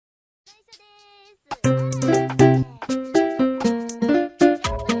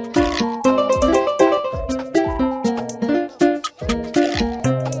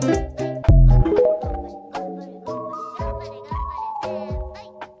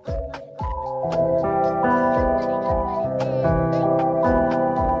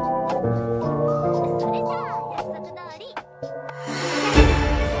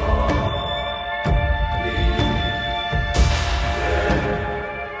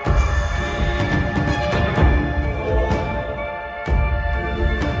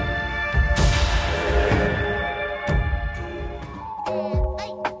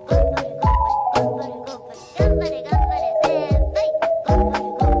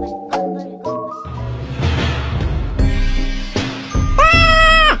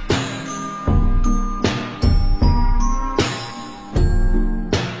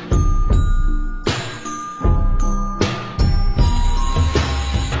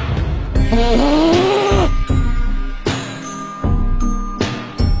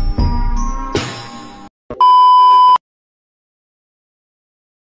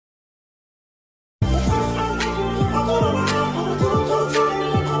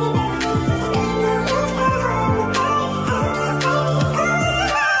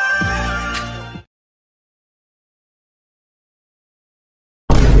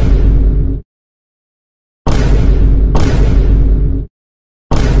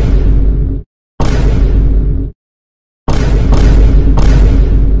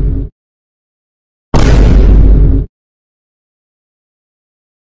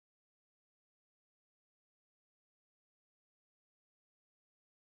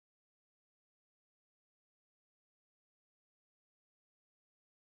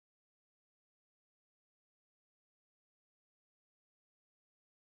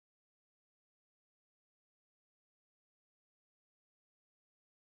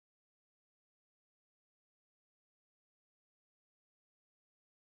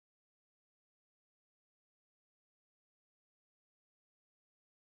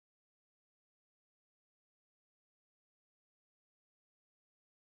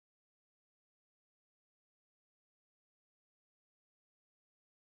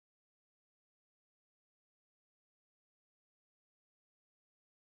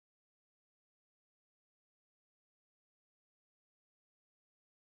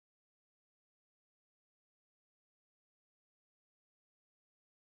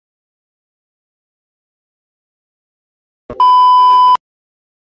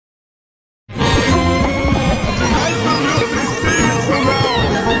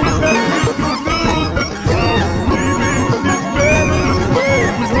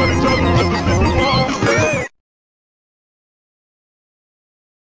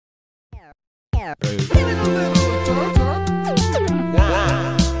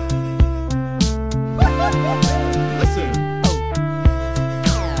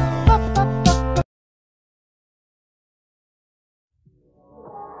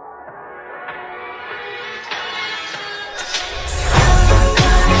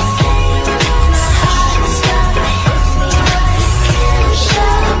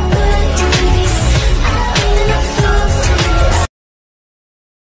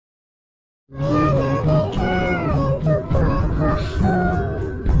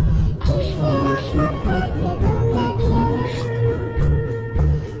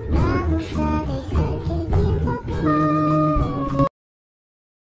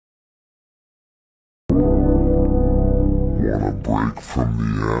Wanna break from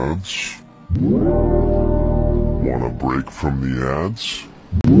the ads? Wanna break from the ads?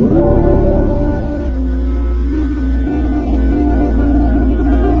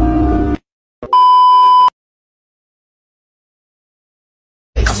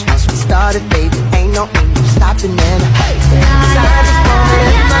 Cause once we started, baby, ain't no stopping and hey, beside this moment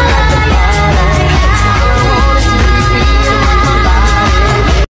in my life, the party. I wanna see you feel my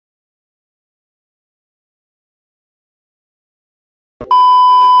body.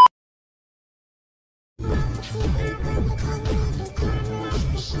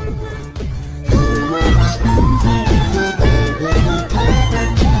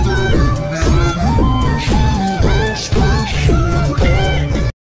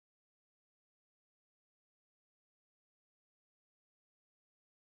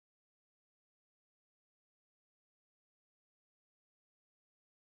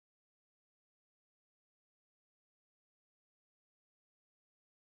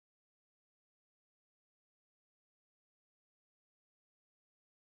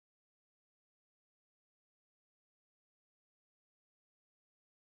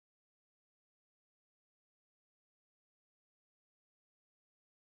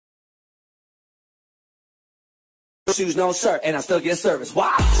 Shoes, no shirt, and I still get service.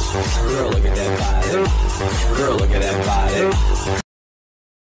 Wow! Girl, look at that body. Girl, look at that body.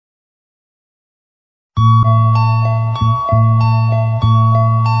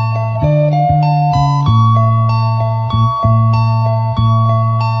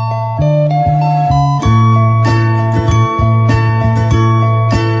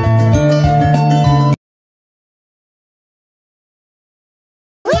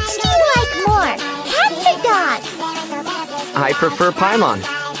 Which do you like more, cats or dogs? I prefer Paimon.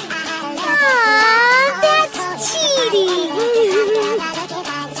 Aw, that's cheating.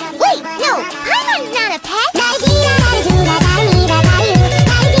 Wait, no, Paimon's not a pet.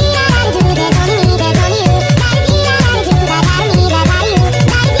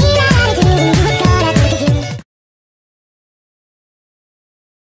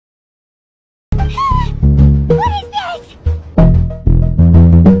 What is this?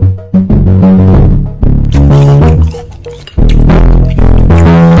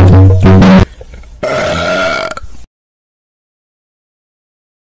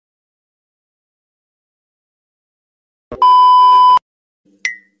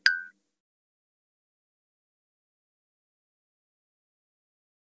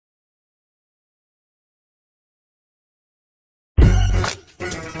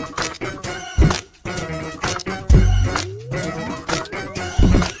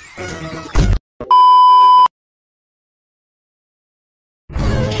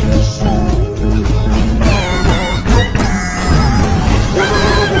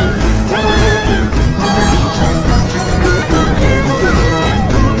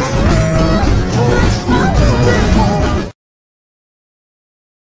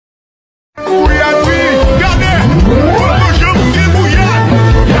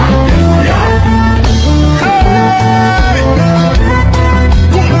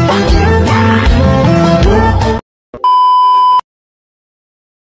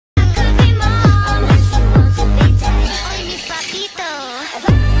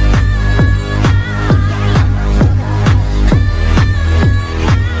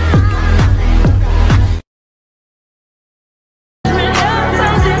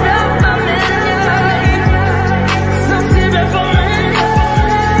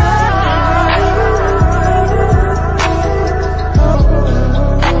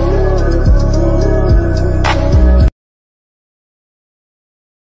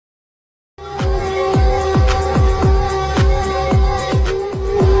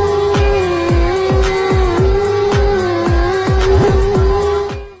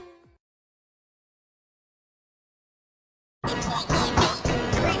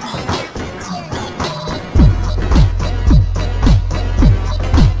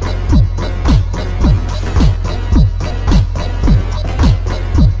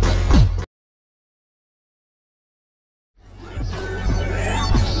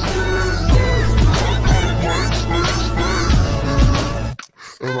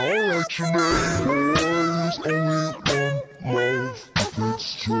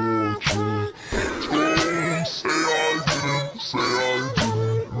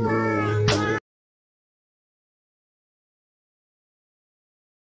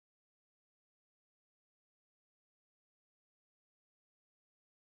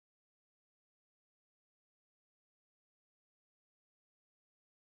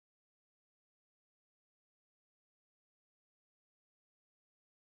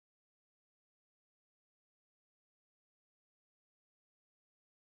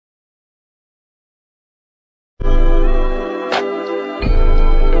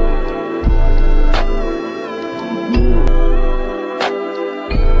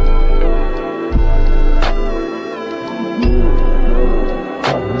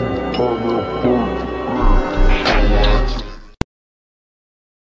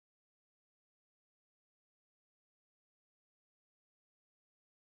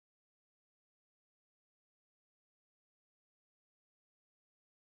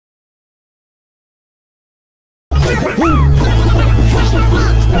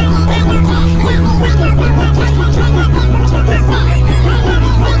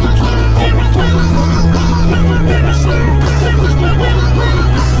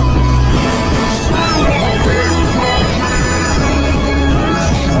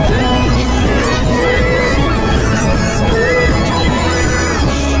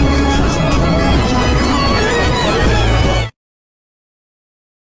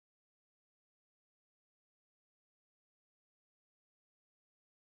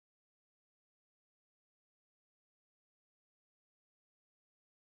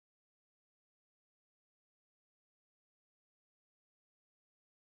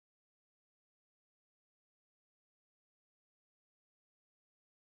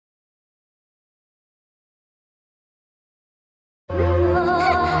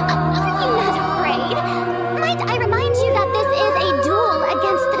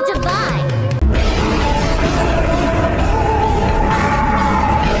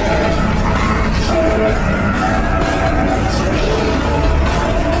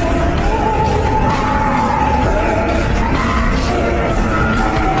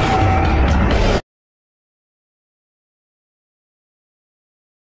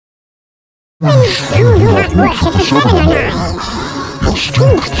 When you do not worship the KNY,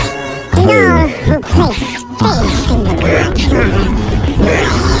 extinct, and all who place faith in the gods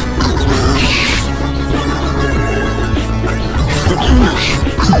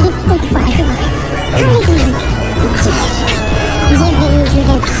given to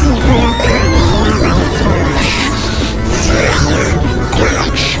the people of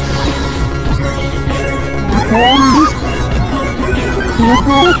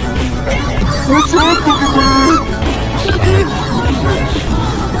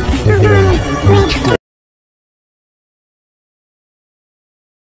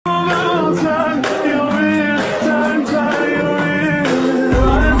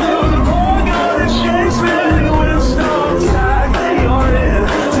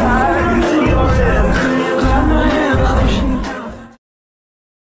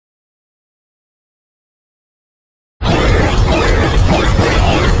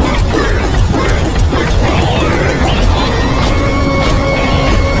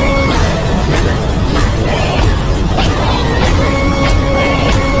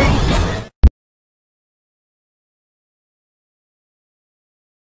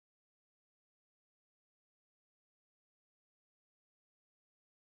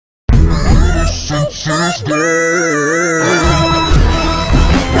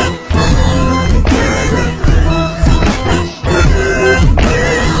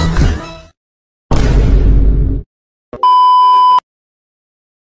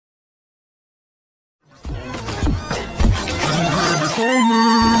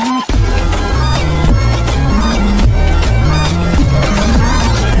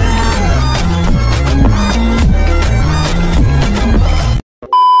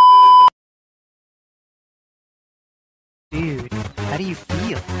Dude, how do you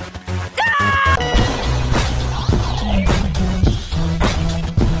feel?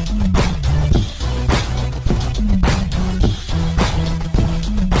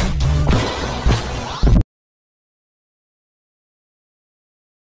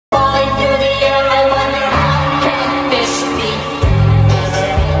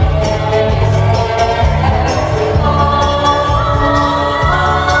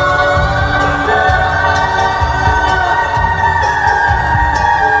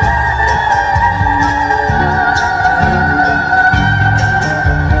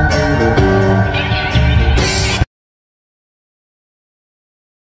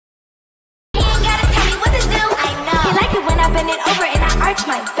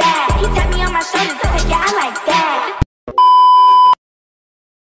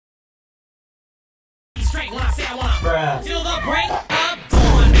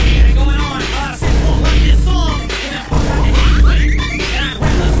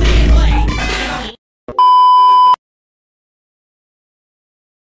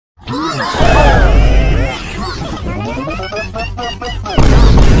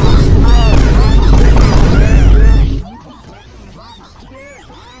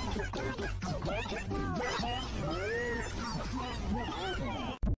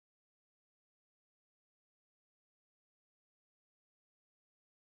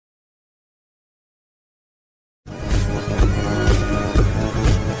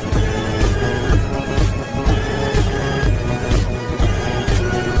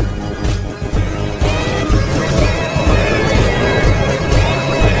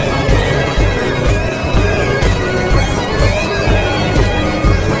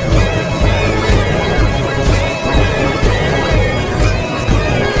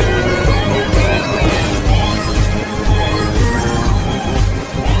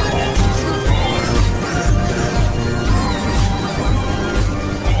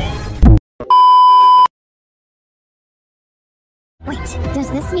 Does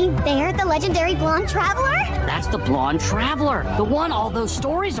this mean they're the legendary blonde traveler? That's the blonde traveler, the one all those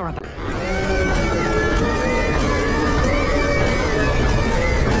stories are about.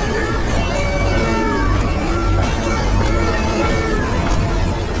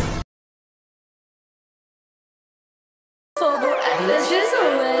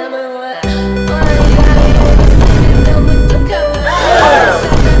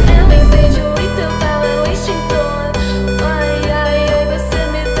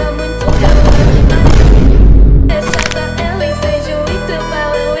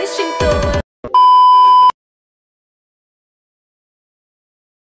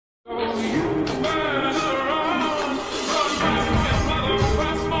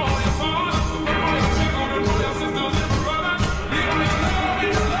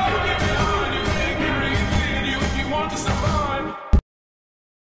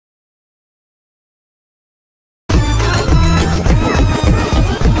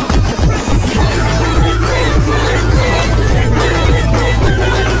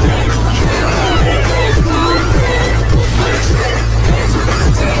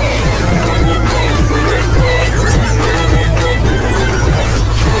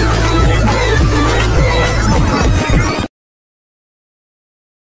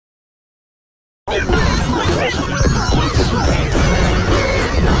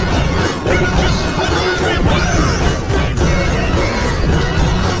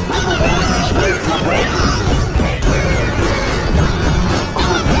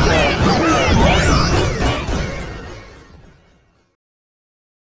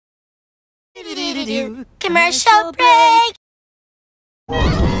 Commercial break!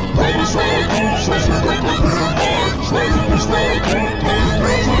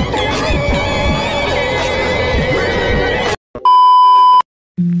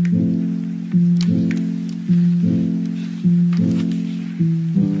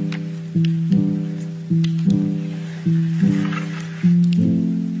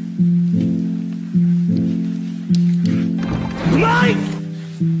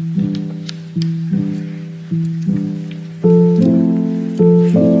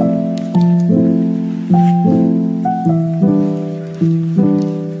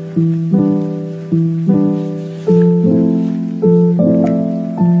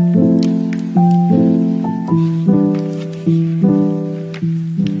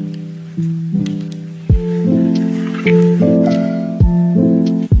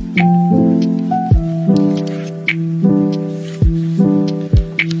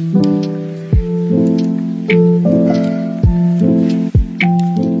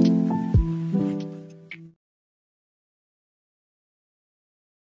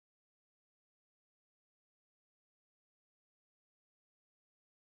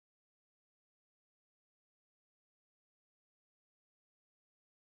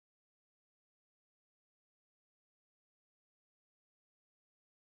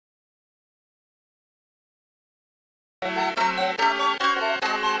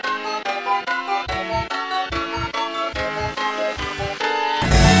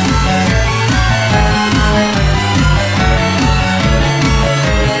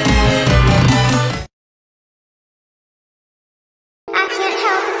 I can't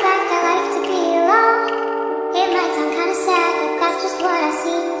help the fact I like to be alone. It might sound kinda sad, but that's just what I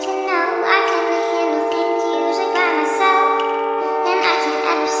seem to know. I kinda handle things usually by myself, and I can't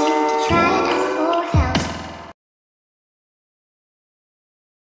ever seem to try and ask for help.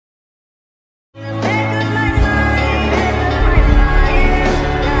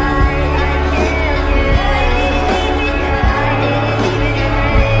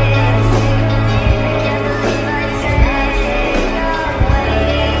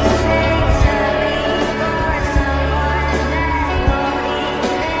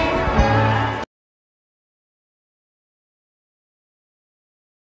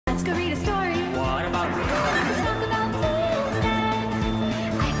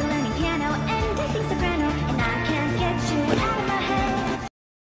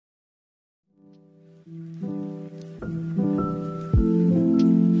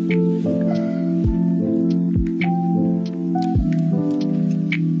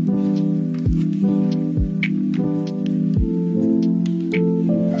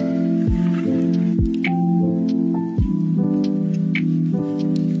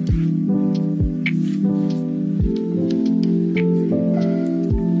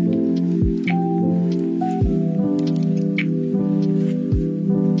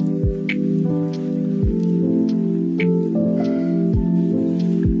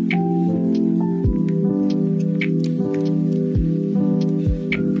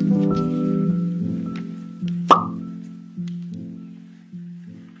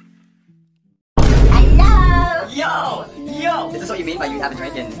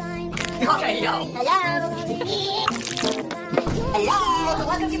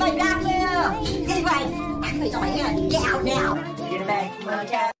 go get my vacuum! Anyway, everybody's on my hand. Get out now! Get back,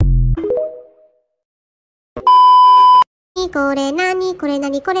 motel. これ何これ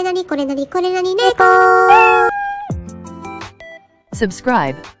何これ何これ何これ何猫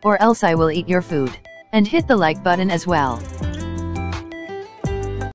Subscribe, or else I will eat your food. And hit the like button as well.